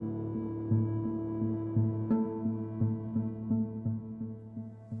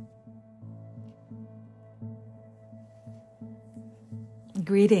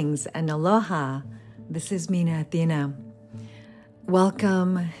Greetings and aloha. This is MinaAthena.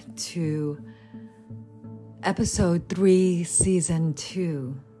 Welcome to episode 3, season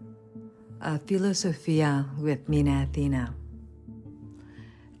 2 of Philosophia with MinaAthena.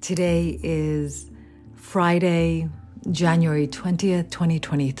 Today is Friday, January 20th,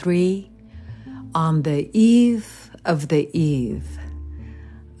 2023, on the eve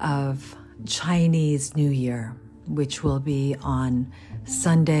of Chinese New Year, which will be on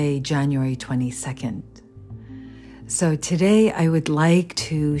Sunday, January 22nd. So today I would like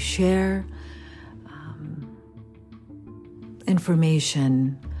to share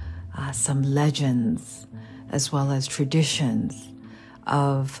information, some legends, as well as traditions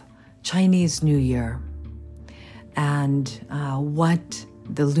of Chinese New Year and what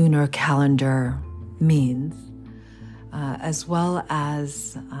the lunar calendar means, as well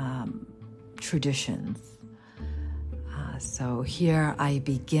as traditions. So here I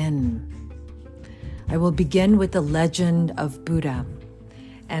begin. I will begin with the legend of Buddha,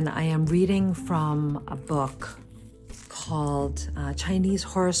 and I am reading from a book called Chinese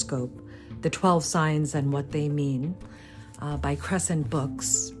Horoscope, The 12 Signs and What They Mean, by Crescent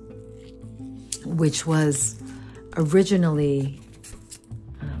Books, which was originally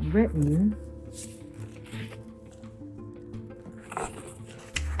written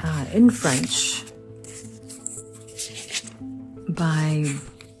in French by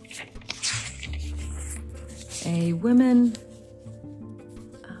a woman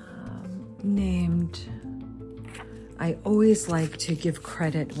named, I always like to give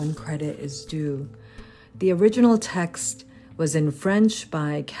credit when credit is due. The original text was in French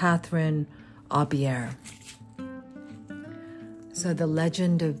by Catherine Aubier. So the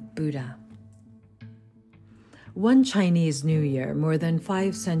legend of Buddha. One Chinese New Year, more than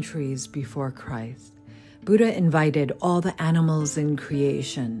 5 centuries before Christ, Buddha invited all the animals in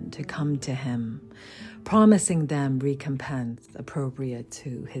creation to come to him, promising them recompense appropriate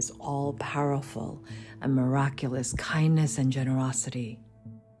to his all-powerful and miraculous kindness and generosity.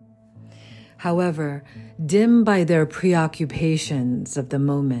 However, dimmed by their preoccupations of the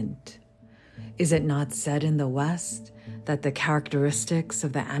moment, is it not said in the West that the characteristics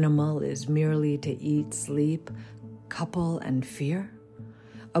of the animal is merely to eat, sleep, couple, and fear?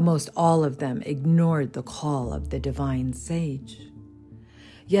 Almost all of them ignored the call of the divine sage.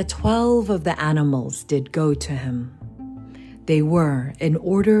 Yet 12 of the animals did go to him. They were, in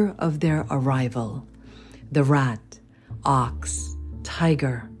order of their arrival, the rat, ox,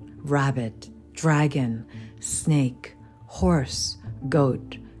 tiger, rabbit, dragon, snake, horse,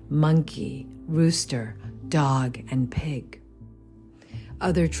 goat, monkey, rooster, dog, and pig.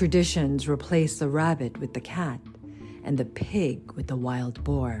 Other traditions replace the rabbit with the cat and the pig with the wild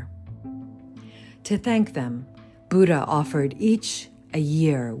boar. To thank them, Buddha offered each a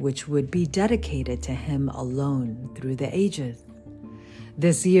year which would be dedicated to him alone through the ages.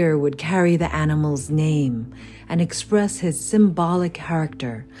 This year would carry the animal's name and express his symbolic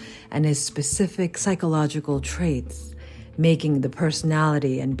character and his specific psychological traits, making the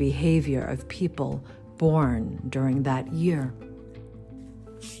personality and behavior of people born during that year.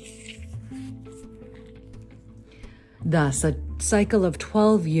 Thus, a cycle of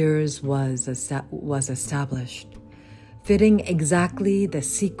 12 years was established, fitting exactly the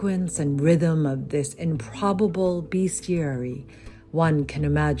sequence and rhythm of this improbable bestiary. One can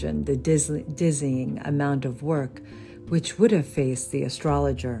imagine the dizzying amount of work which would have faced the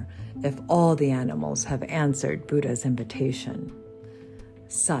astrologer if all the animals have answered Buddha's invitation.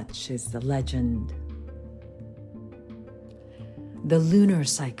 Such is the legend. The lunar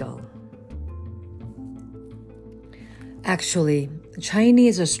cycle. Actually,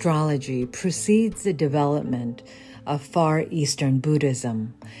 Chinese astrology precedes the development of Far Eastern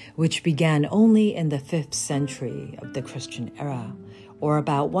Buddhism, which began only in the 5th century of the Christian era, or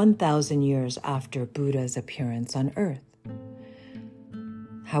about 1,000 years after Buddha's appearance on Earth.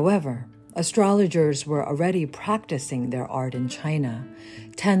 However, astrologers were already practicing their art in China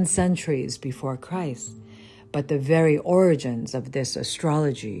 10 centuries before Christ, but the very origins of this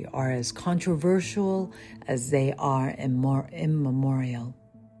astrology are as controversial as they are immemorial.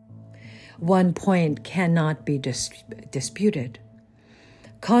 One point cannot be disputed.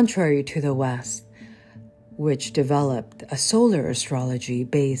 Contrary to the West, which developed a solar astrology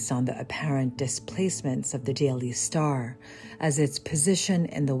based on the apparent displacements of the daily star as its position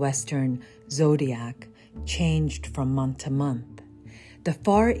in the Western zodiac changed from month to month, the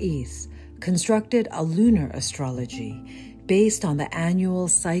Far East constructed a lunar astrology based on the annual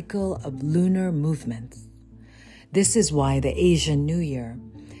cycle of lunar movements. This is why the Asian New Year,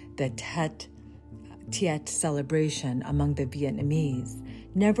 the Tet celebration among the Vietnamese,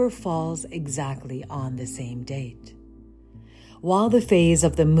 never falls exactly on the same date. While the phase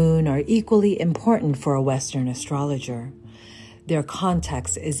of the moon are equally important for a Western astrologer, their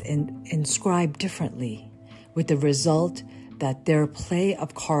context is inscribed differently, with the result that their play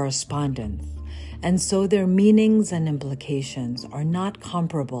of correspondence, and so their meanings and implications are not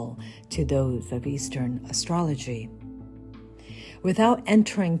comparable to those of Eastern astrology. Without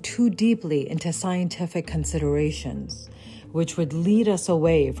entering too deeply into scientific considerations, which would lead us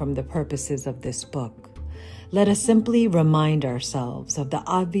away from the purposes of this book, let us simply remind ourselves of the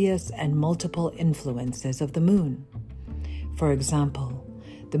obvious and multiple influences of the moon. For example,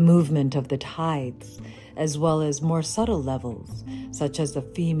 the movement of the tides, as well as more subtle levels, such as the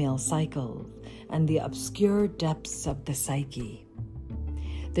female cycles and the obscure depths of the psyche.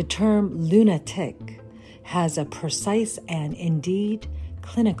 The term lunatic has a precise and indeed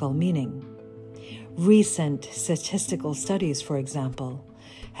clinical meaning. Recent statistical studies, for example,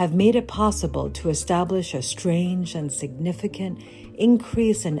 have made it possible to establish a strange and significant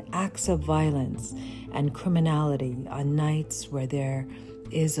increase in acts of violence and criminality on nights where there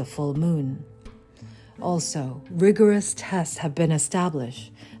is a full moon. Also, rigorous tests have been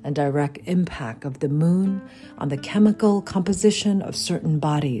established and direct impact of the moon on the chemical composition of certain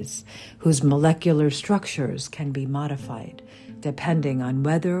bodies whose molecular structures can be modified depending on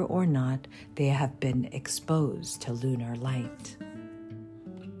whether or not they have been exposed to lunar light.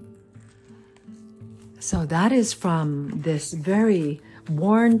 So that is from this very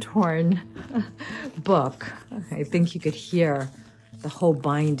worn-torn book. I think you could hear the whole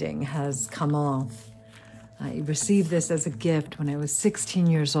binding has come off. I received this as a gift when I was 16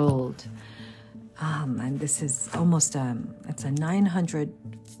 years old. And this is almost it's a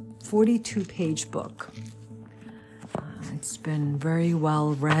 942-page book. It's been very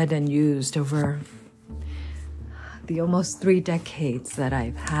well read and used over the almost 3 decades that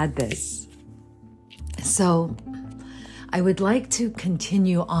I've had this. So I would like to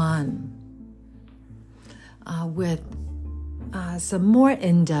continue on with some more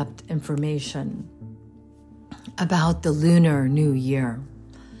in-depth information about the Lunar New Year,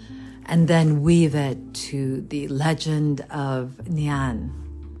 and then weave it to the legend of Nian.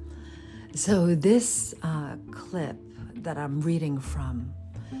 So this clip that I'm reading from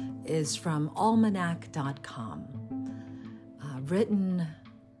is from almanac.com, written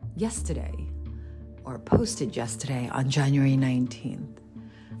yesterday, or posted yesterday on January 19th.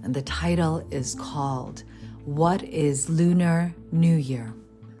 And the title is called, What is Lunar New Year?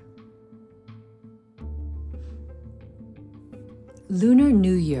 Lunar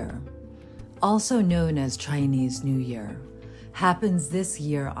New Year, also known as Chinese New Year, happens this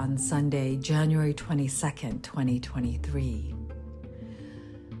year on Sunday, January 22nd, 2023.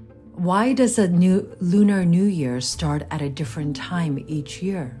 Why does a Lunar New Year start at a different time each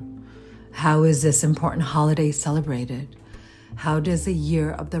year? How is this important holiday celebrated? What does the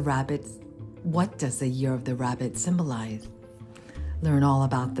Year of the Rabbit symbolize? Learn all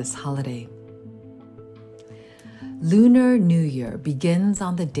about this holiday. Lunar New Year begins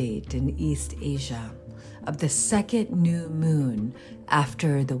on the date in East Asia of the second new moon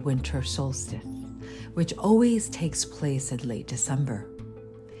after the winter solstice, which always takes place in late December.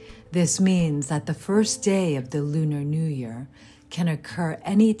 This means that the first day of the Lunar New Year can occur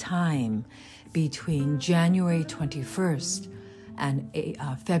any time between January 21st and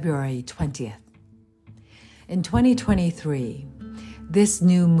February 20th. In 2023, this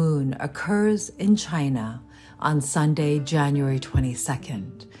new moon occurs in China on Sunday, January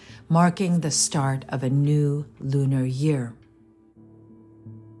 22nd, marking the start of a new lunar year.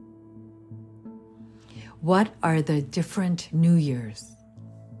 What are the different New Years?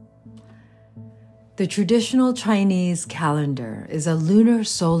 The traditional Chinese calendar is a lunar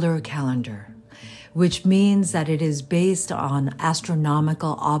solar calendar, which means that it is based on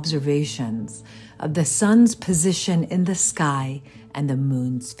astronomical observations of the sun's position in the sky and the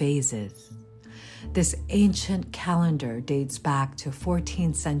moon's phases. This ancient calendar dates back to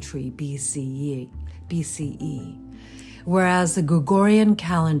 14th century BCE, whereas the Gregorian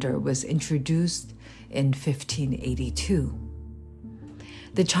calendar was introduced in 1582.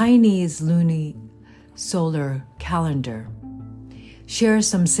 The Chinese luni-solar calendar shares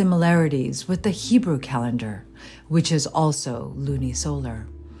some similarities with the Hebrew calendar, which is also lunisolar,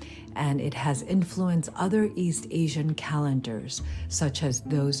 and it has influenced other East Asian calendars, such as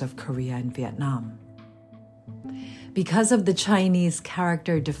those of Korea and Vietnam. Because of the Chinese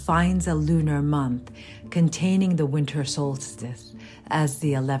character defines a lunar month containing the winter solstice as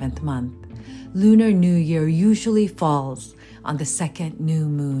the 11th month, Lunar New Year usually falls on the second new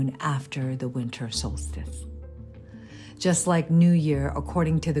moon after the winter solstice. Just like New Year,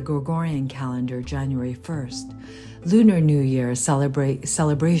 according to the Gregorian calendar, January 1st, Lunar New Year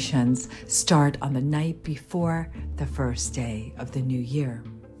celebrations start on the night before the first day of the new year.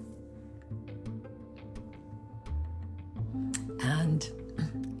 And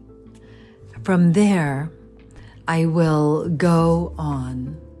from there, I will go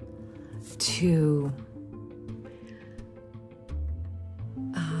on to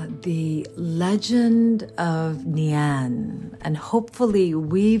the legend of Nian, and hopefully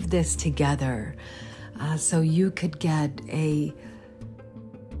weave this together so you could get a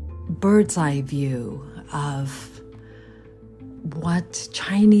bird's eye view of what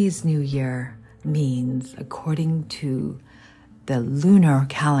Chinese New Year means according to the lunar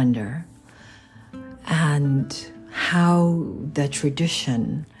calendar, and how the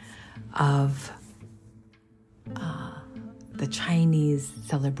tradition of the Chinese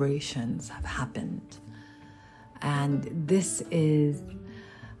celebrations have happened. And this is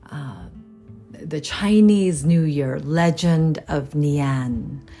the Chinese New Year legend of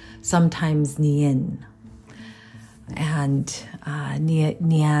Nian, sometimes Nian. And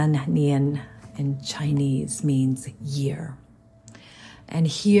Nian in Chinese means year. And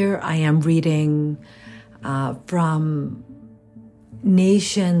here I am reading from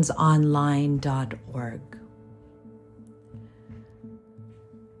nationsonline.org.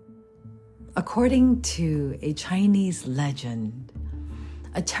 According to a Chinese legend,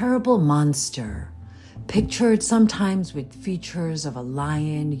 a terrible monster, pictured sometimes with features of a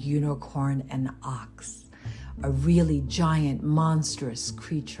lion, unicorn, and ox, a really giant, monstrous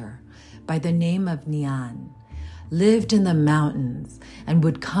creature by the name of Nian, lived in the mountains and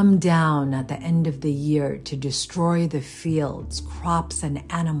would come down at the end of the year to destroy the fields, crops, and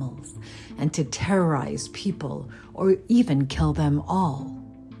animals, and to terrorize people or even kill them all.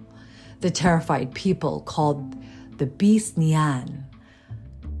 The terrified people, called the beast Nian,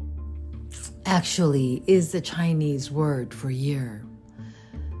 actually is the Chinese word for year.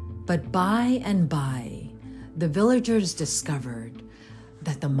 But by and by, the villagers discovered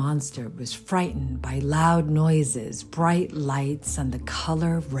that the monster was frightened by loud noises, bright lights, and the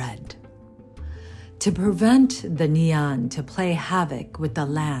color red. To prevent the Nian to play havoc with the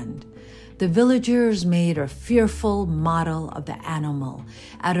land, the villagers made a fearful model of the animal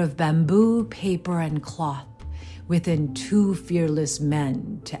out of bamboo, paper, and cloth, within 2 fearless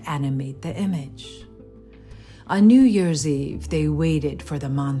men to animate the image. On New Year's Eve, they waited for the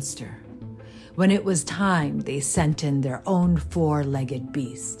monster. When it was time, they sent in their own 4-legged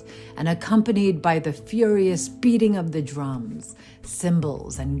beast, and accompanied by the furious beating of the drums,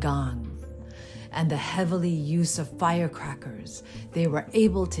 cymbals, and gongs, and the heavy use of firecrackers, they were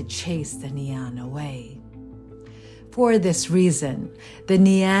able to chase the Nian away. For this reason, the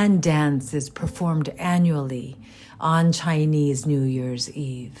Nian dance is performed annually on Chinese New Year's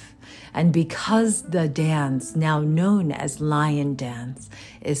Eve. And because the dance, now known as lion dance,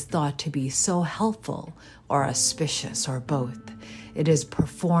 is thought to be so helpful or auspicious or both, it is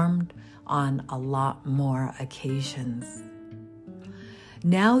performed on a lot more occasions.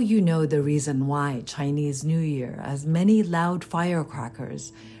 Now you know the reason why Chinese New Year has many loud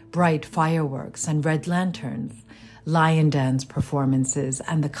firecrackers, bright fireworks, and red lanterns, lion dance performances,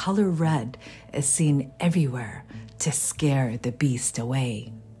 and the color red is seen everywhere to scare the beast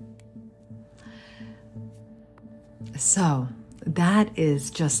away. So that is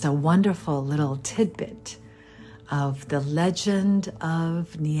just a wonderful little tidbit of the legend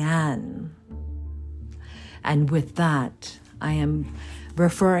of Nian. And with that, I am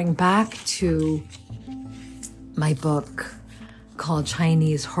referring back to my book called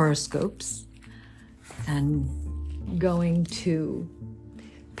Chinese Horoscopes and going to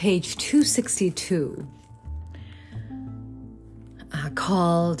page 262,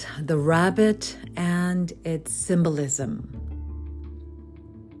 called The Rabbit and Its Symbolism.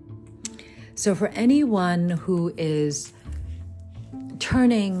 So for anyone who is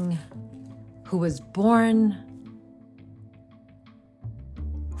who was born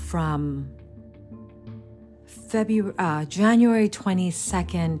from January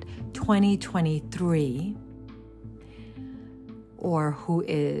 22nd, 2023, or who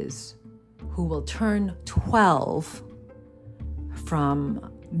will turn 12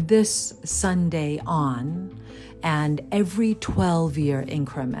 from this Sunday on, and every 12-year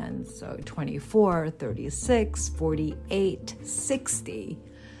increments, so 24, 36, 48, 60,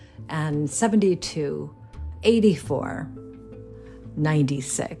 and 72, 84,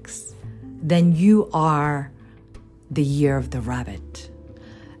 96, then you are the year of the rabbit.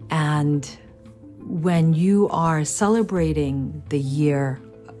 And when you are celebrating the year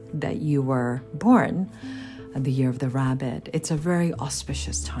that you were born, the year of the rabbit. It's a very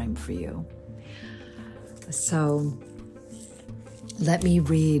auspicious time for you. So let me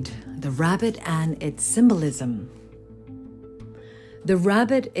read the rabbit and its symbolism. The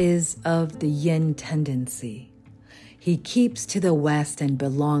rabbit is of the yin tendency. He keeps to the west and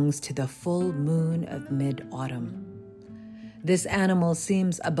belongs to the full moon of mid-autumn. This animal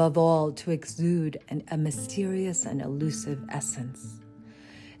seems above all to exude a mysterious and elusive essence.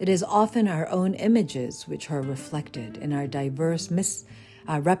 It is often our own images which are reflected in our diverse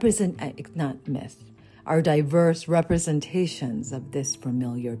diverse representations of this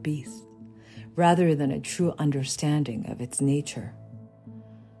familiar beast, rather than a true understanding of its nature.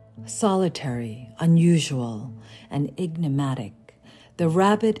 Solitary, unusual, and enigmatic, the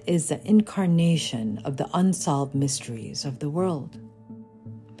rabbit is the incarnation of the unsolved mysteries of the world.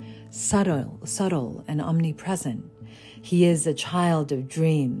 Subtle and omnipresent, he is a child of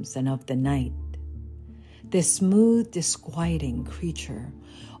dreams and of the night. This smooth, disquieting creature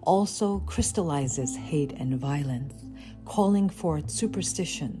also crystallizes hate and violence, calling forth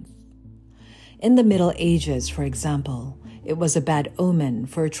superstitions. In the Middle Ages, for example, it was a bad omen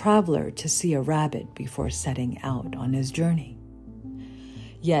for a traveler to see a rabbit before setting out on his journey.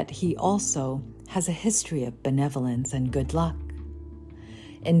 Yet he also has a history of benevolence and good luck.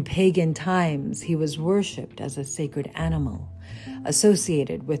 In pagan times, he was worshipped as a sacred animal,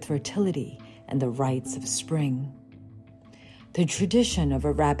 associated with fertility and the rites of spring. The tradition of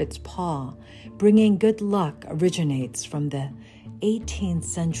a rabbit's paw bringing good luck originates from the 18th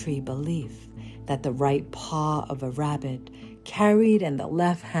century belief that the right paw of a rabbit carried in the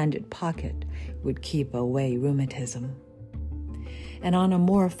left-handed pocket would keep away rheumatism. And on a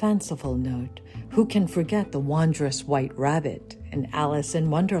more fanciful note, who can forget the wondrous white rabbit in Alice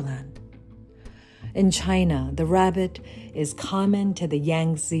in Wonderland? In China, the rabbit is common to the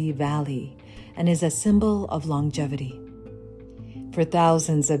Yangtze Valley and is a symbol of longevity. For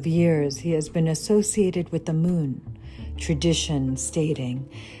thousands of years, he has been associated with the moon, tradition stating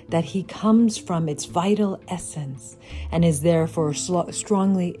that he comes from its vital essence and is therefore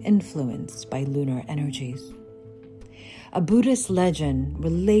strongly influenced by lunar energies. A Buddhist legend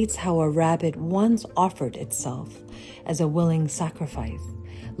relates how a rabbit once offered itself as a willing sacrifice,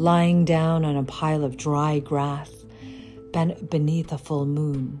 lying down on a pile of dry grass beneath a full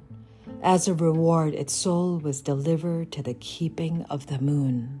moon. As a reward, its soul was delivered to the keeping of the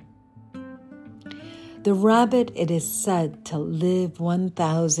moon. The rabbit, it is said, to live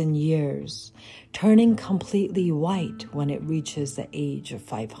 1,000 years, turning completely white when it reaches the age of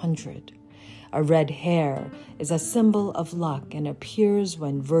 500. A red hair is a symbol of luck and appears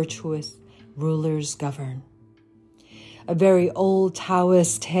when virtuous rulers govern. A very old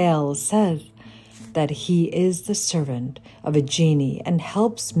Taoist tale says that he is the servant of a genie and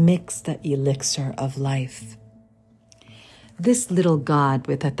helps mix the elixir of life. This little god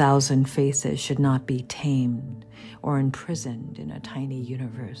with 1,000 faces should not be tamed or imprisoned in a tiny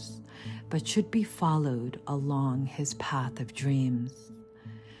universe, but should be followed along his path of dreams.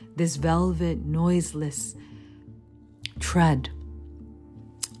 This velvet, noiseless tread,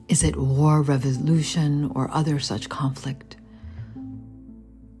 is it war, revolution, or other such conflict?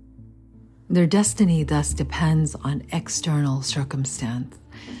 Their destiny thus depends on external circumstance,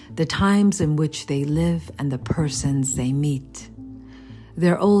 the times in which they live and the persons they meet.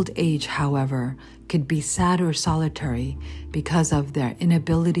 Their old age, however, could be sad or solitary because of their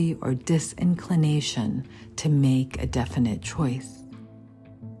inability or disinclination to make a definite choice.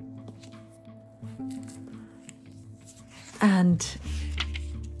 And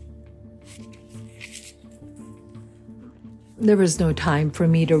there was no time for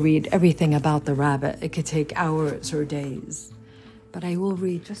me to read everything about the rabbit. It could take hours or days. But I will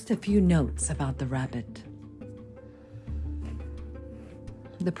read just a few notes about the rabbit.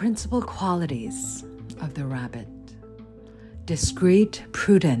 The principal qualities of the rabbit: discreet,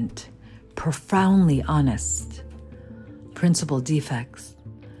 prudent, profoundly honest. Principal defects: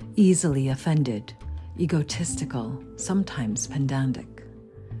 easily offended, egotistical, sometimes pedantic.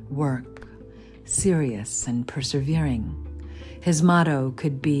 Work: serious and persevering. His motto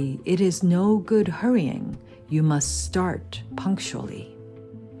could be, "It is no good hurrying, you must start punctually."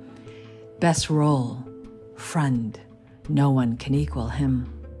 Best role: friend, no one can equal him.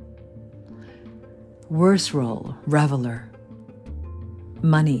 Worst role: reveler.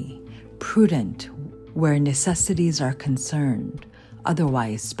 Money: prudent where necessities are concerned,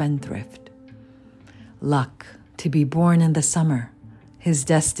 otherwise spendthrift. Luck: to be born in the summer. His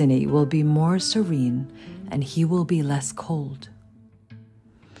destiny will be more serene and he will be less cold.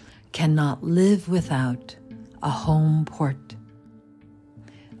 Cannot live without a home port.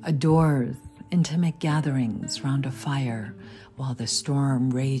 Adores intimate gatherings round a fire while the storm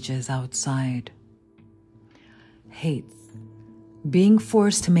rages outside. Hates being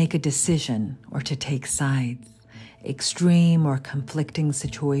forced to make a decision or to take sides, extreme or conflicting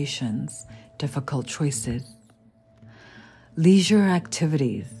situations, difficult choices. Leisure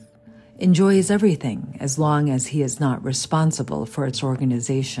activities enjoys everything as long as he is not responsible for its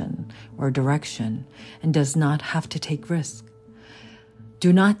organization or direction and does not have to take risk.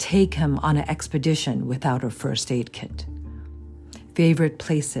 Do not take him on an expedition without a first aid kit. Favorite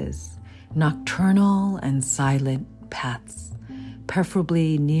places, nocturnal and silent paths,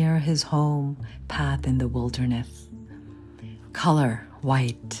 preferably near his home path in the wilderness. Color,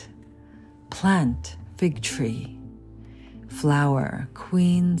 white. Plant, fig tree. Flower,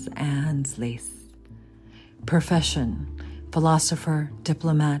 Queen's Anne's lace. Profession, philosopher,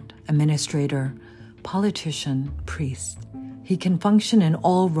 diplomat, administrator, politician, priest. He can function in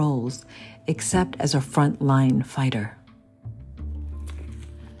all roles except as a frontline fighter.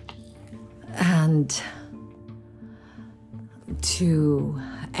 And to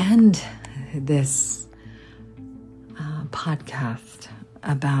end this podcast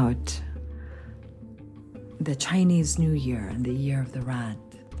about the Chinese New Year and the Year of the Rat,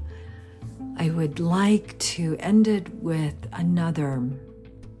 I would like to end it with another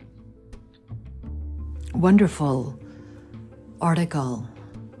wonderful article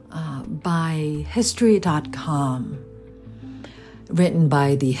by History.com, written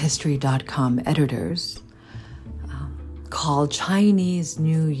by the History.com editors, called Chinese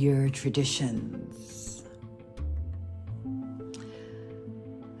New Year Traditions.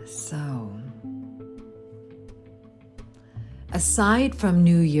 So, aside from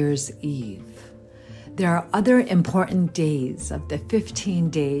New Year's Eve, there are other important days of the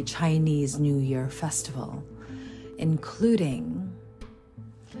 15-day Chinese New Year festival, including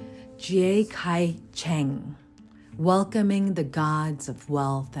Jie Kai Cheng, welcoming the gods of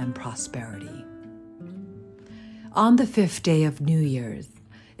wealth and prosperity. On the 5th day of New Year's,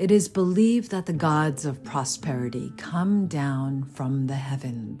 it is believed that the gods of prosperity come down from the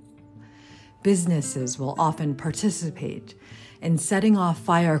heavens. Businesses will often participate in setting off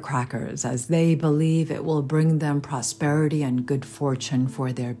firecrackers as they believe it will bring them prosperity and good fortune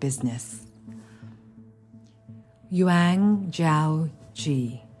for their business. Yuan Jiao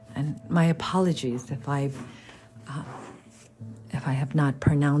Ji, and my apologies if I have not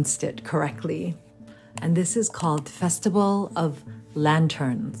pronounced it correctly. And this is called Festival of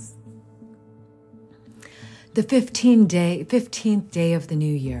Lanterns. The 15th day of the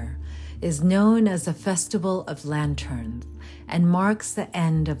New Year is known as the Festival of Lanterns and marks the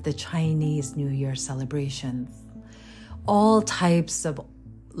end of the Chinese New Year celebrations. All types of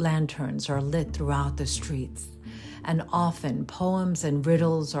lanterns are lit throughout the streets, and often poems and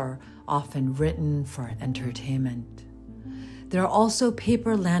riddles are often written for entertainment. There are also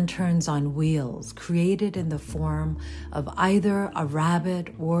paper lanterns on wheels created in the form of either a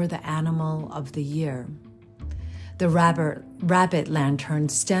rabbit or the animal of the year. The rabbit lantern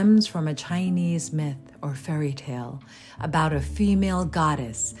stems from a Chinese myth or fairy tale about a female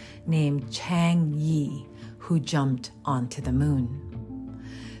goddess named Chang Yi who jumped onto the moon.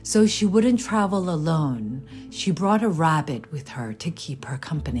 So she wouldn't travel alone. She brought a rabbit with her to keep her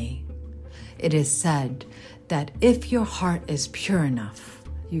company. It is said that if your heart is pure enough,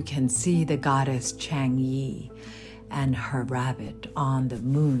 you can see the goddess Chang Yi and her rabbit on the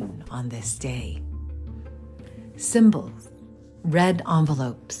moon on this day. Symbols, red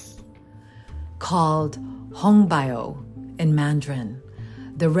envelopes, called hongbao in Mandarin.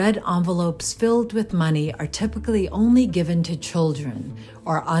 The red envelopes filled with money are typically only given to children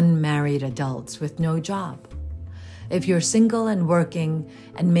or unmarried adults with no job. If you're single and working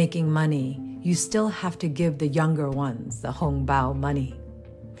and making money, you still have to give the younger ones the hongbao money.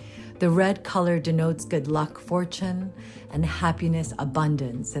 The red color denotes good luck, fortune, and happiness,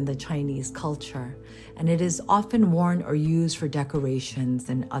 abundance in the Chinese culture, and it is often worn or used for decorations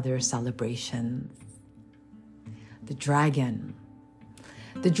and other celebrations. The dragon.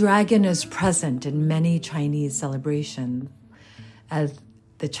 The dragon is present in many Chinese celebrations, as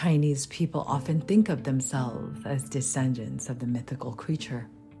the Chinese people often think of themselves as descendants of the mythical creature.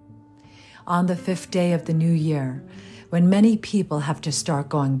 On the 5th day of the New Year, when many people have to start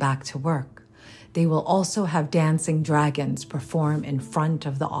going back to work, they will also have dancing dragons perform in front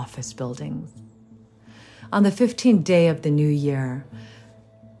of the office buildings. On the 15th day of the New Year,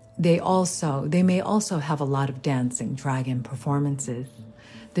 they may also have a lot of dancing dragon performances.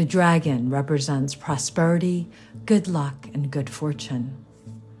 The dragon represents prosperity, good luck, and good fortune.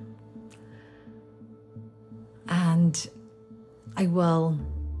 And I will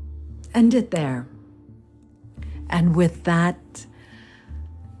end it there. And with that,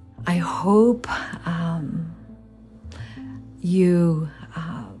 I hope you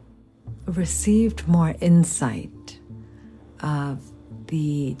received more insight of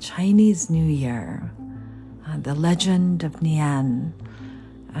the Chinese New Year, the legend of Nian,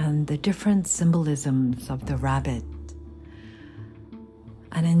 and the different symbolisms of the rabbit.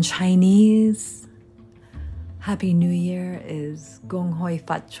 And in Chinese, Happy New Year is Gong Hoi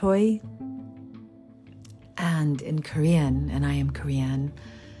Fat Choi. And in Korean, and I am Korean,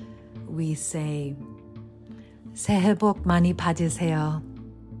 we say 새해 복 많이 받으세요.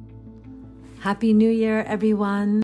 Happy New Year, everyone.